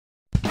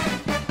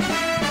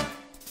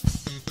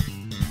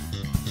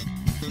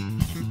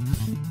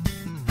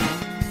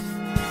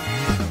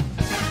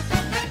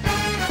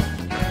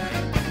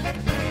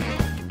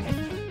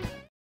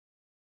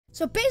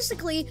So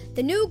basically,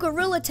 the new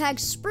Gorilla Tag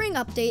Spring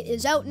update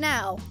is out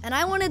now, and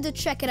I wanted to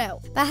check it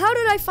out. But how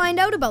did I find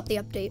out about the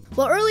update?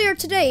 Well, earlier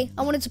today,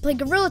 I wanted to play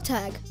Gorilla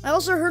Tag. I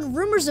also heard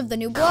rumors of the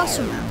new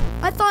Blossom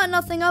map. I thought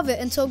nothing of it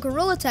until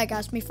Gorilla Tag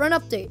asked me for an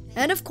update.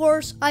 And of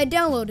course, I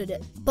downloaded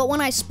it. But when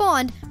I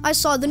spawned, I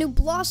saw the new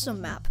Blossom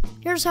map.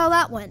 Here's how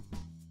that went.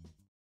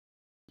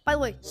 By the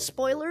way,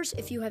 spoilers,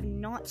 if you have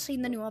not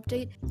seen the new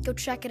update, go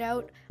check it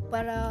out.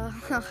 But,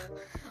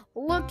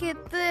 look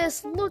at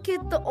this. Look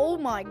at the, oh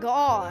my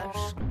gosh.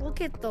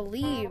 Look at the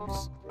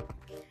leaves.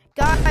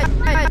 Guys.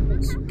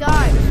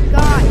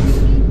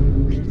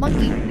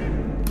 Monkey.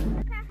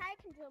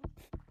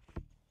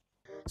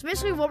 So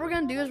basically what we're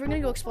going to do is we're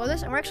going to go explore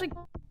this, and we're actually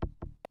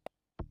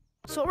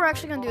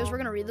going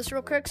to read this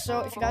real quick. So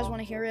if you guys want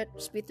to hear it,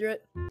 speed through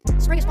it.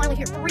 Spring is finally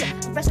here, for real.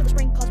 The rest of the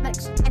spring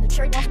cosmetics and the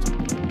cherry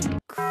blossoms.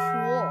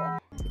 Cool.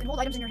 You can hold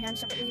items in your hand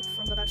separately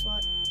from the back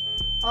slot.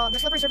 The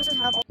slippery surfaces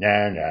have all...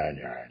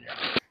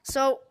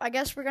 So, I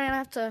guess we're gonna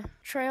have to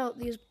try out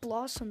these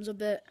blossoms a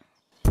bit.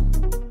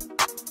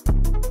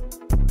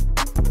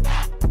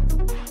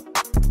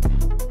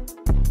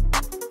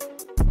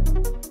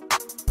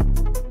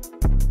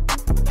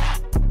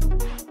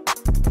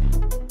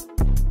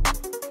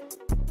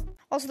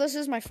 Also, this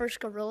is my first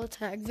Gorilla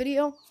Tag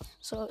video,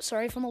 so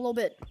sorry if I'm a little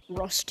bit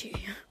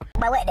rusty.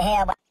 What the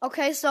hell?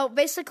 Okay, so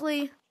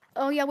basically...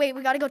 Oh yeah, wait,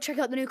 we gotta go check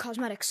out the new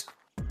cosmetics.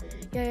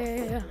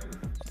 Yeah.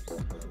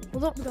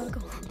 Hold up, we gotta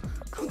go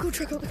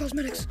check out the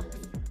cosmetics.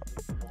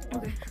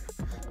 Okay.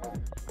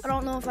 I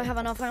don't know if I have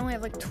enough. I only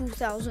have like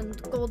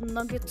 2,000 golden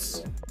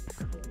nuggets.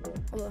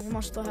 Hold on, how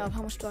much do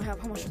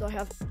I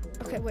have?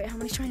 Okay, wait, how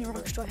many shiny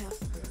rocks do I have?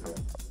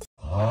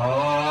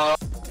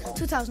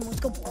 2,000, let's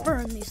go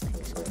burn these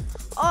things.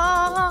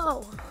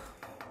 Oh!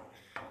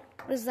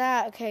 What is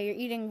that? Okay, you're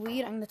eating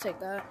weed. I'm gonna take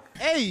that.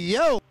 Hey,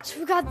 yo! So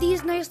we got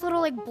these nice little,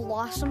 like,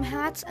 blossom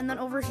hats, and then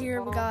over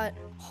here we got...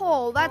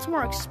 Oh, that's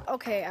more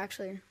okay,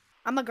 actually.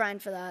 I'm gonna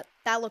grind for that.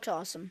 That looks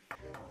awesome.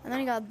 And then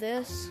you got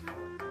this.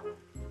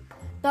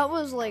 That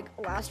was, like,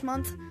 last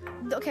month.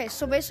 Okay,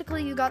 so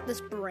basically you got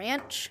this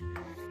branch,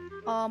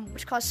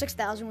 which costs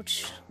 6,000,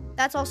 which...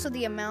 That's also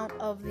the amount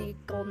of the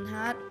golden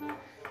hat.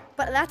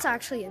 But that's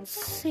actually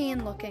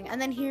insane looking.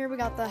 And then here we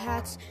got the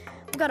hats.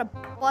 We got a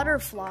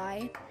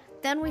butterfly.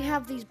 Then we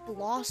have these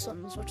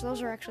blossoms, which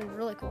those are actually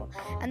really cool.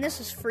 And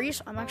this is free,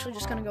 so I'm actually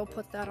just gonna go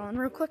put that on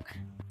real quick.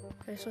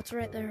 Okay, so it's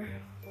right there.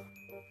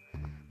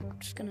 I'm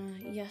just gonna,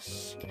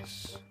 yes,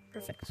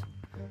 perfect.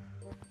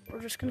 We're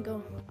just gonna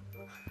go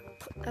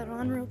put that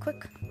on real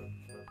quick.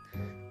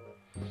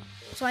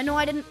 So I know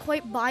I didn't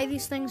quite buy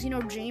these things. You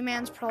know,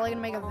 J-Man's probably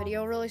gonna make a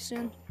video really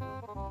soon.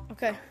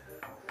 Okay,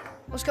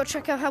 let's go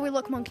check out how we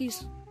look,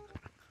 monkeys.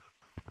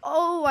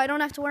 Oh, I don't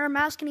have to wear a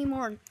mask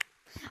anymore.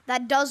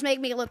 That does make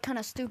me look kind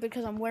of stupid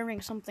because I'm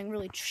wearing something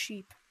really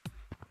cheap.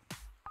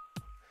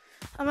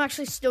 I'm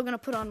actually still going to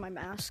put on my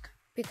mask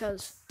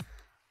because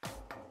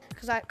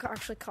that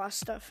actually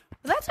costs stuff.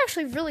 But that's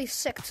actually really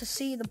sick to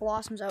see the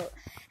blossoms out.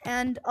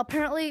 And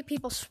apparently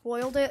people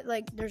spoiled it.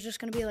 Like, there's just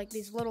going to be like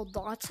these little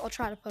dots. I'll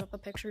try to put up a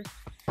picture.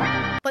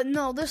 But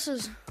no, this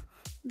is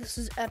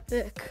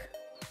epic.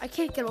 I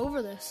can't get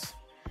over this.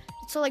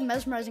 It's so like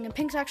mesmerizing, and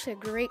pink's actually a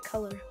great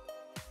color.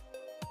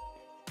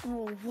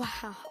 Oh,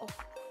 wow.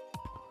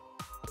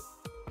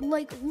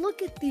 Like,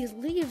 look at these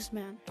leaves,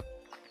 man.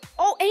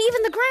 Oh, and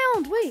even the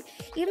ground. Wait,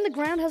 even the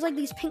ground has like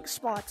these pink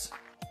spots.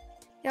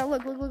 Yeah,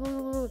 look.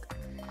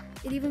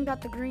 It even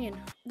got the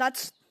green.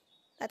 That's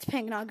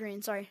pink, not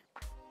green, sorry.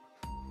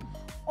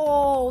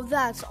 Oh,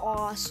 that's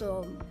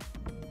awesome.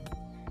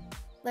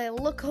 Like,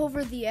 look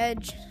over the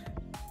edge.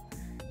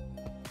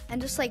 And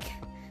just like,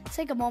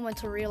 take a moment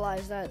to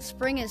realize that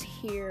spring is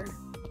here.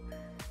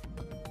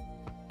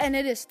 And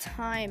it is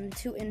time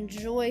to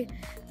enjoy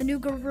the new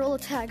Gorilla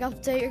Tag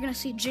update. You're gonna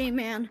see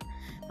J-Man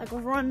like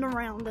running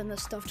around in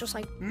this stuff, just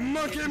like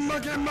Monkey!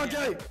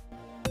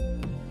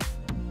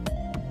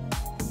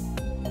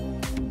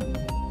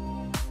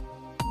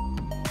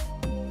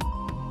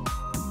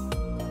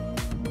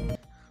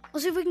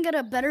 Let's see if we can get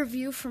a better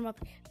view from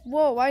up.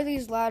 Whoa, why do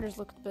these ladders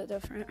look a bit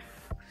different?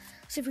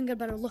 Let's see if we can get a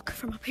better look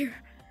from up here.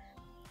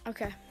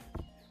 Okay.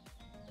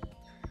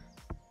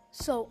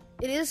 So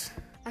it is.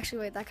 Actually,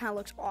 wait, that kind of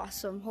looks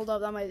awesome. Hold up,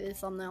 that might be the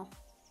thumbnail.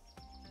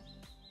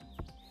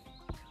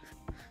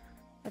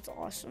 That's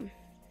awesome.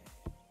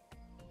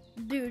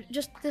 Dude,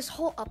 just this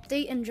whole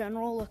update in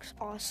general looks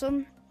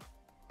awesome.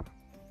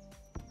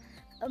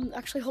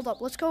 Actually, hold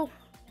up. Let's go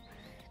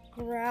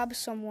grab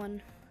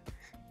someone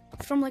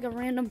from like a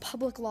random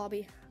public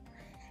lobby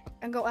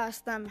and go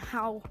ask them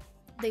how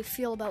they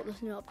feel about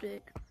this new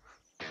update.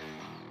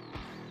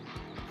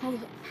 Hold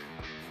up.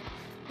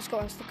 Let's go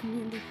ask the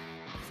community.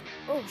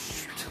 Oh,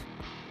 shoot.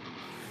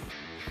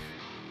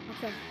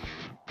 Okay.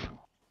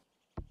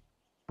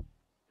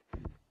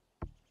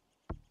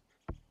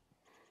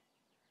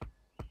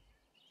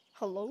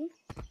 Hello?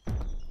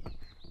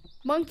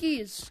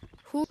 Monkeys!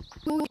 Who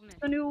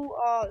the new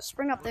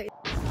spring update?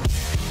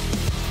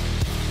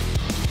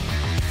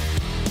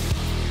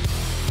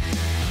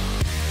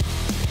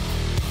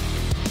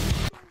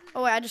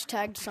 Oh wait, I just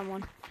tagged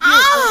someone.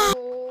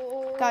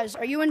 Oh. Guys,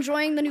 are you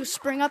enjoying the new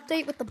spring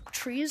update with the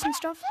trees and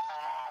stuff?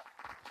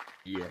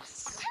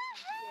 Yes.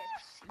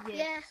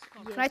 Yes.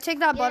 Can I take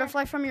that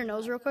butterfly from your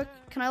nose real quick?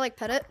 Can I like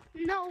pet it?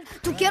 No.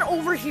 Dude, get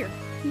over here.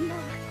 No.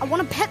 I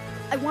want to pet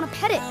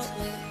it.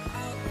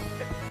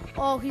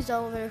 Oh, he's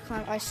elevator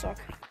climb. I suck.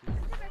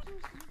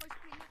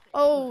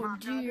 Oh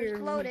dear.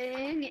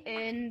 Floating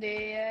in the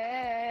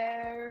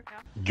air.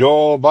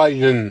 Joe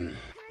Biden.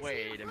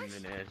 Wait a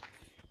minute.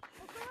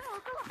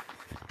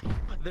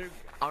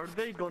 Are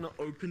they gonna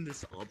open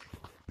this up?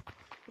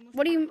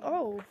 What do you?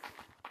 Oh.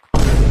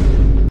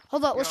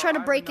 Hold up. Let's try to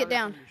break it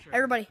down.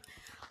 Everybody.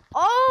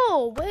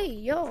 Oh wait,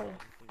 yo.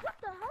 What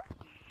the hell?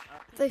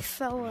 They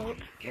fell out.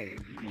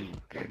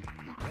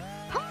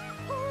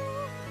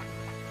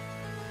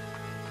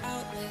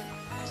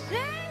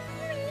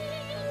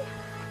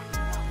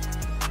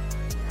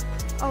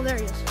 Oh, there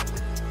he is.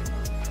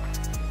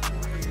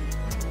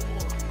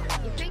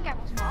 You think I'm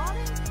smart?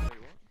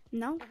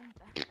 No.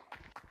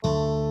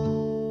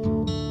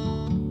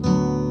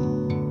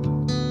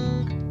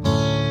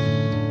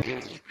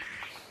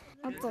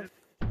 What the?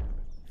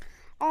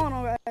 All in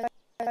all, guys,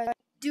 I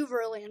do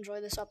really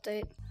enjoy this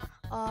update.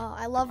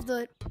 I love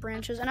the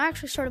branches, and I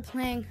actually started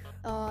playing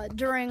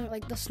during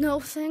like the snow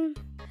thing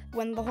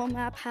when the whole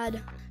map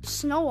had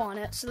snow on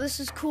it. So this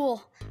is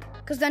cool,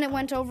 because then it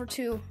went over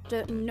to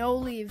the no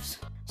leaves.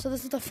 So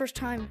this is the first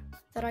time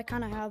that I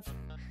kind of have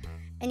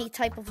any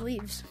type of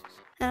leaves.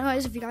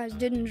 Anyways, if you guys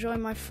did enjoy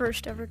my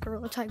first ever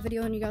gorilla type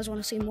video and you guys want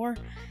to see more,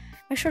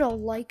 make sure to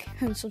like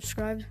and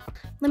subscribe.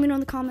 Let me know in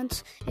the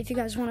comments if you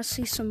guys want to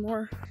see some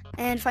more.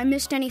 And if I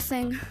missed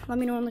anything, let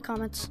me know in the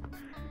comments.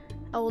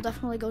 I will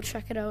definitely go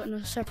check it out in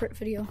a separate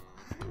video.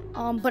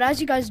 But as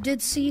you guys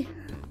did see,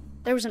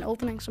 there was an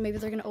opening, so maybe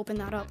they're going to open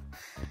that up,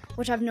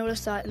 which I've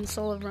noticed that in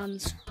solo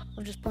runs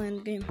of just playing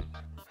the game.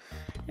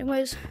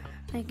 Anyways,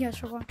 thank you guys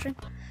for watching,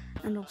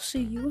 and I'll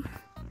see you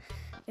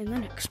in the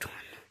next one.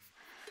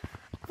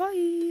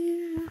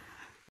 Bye!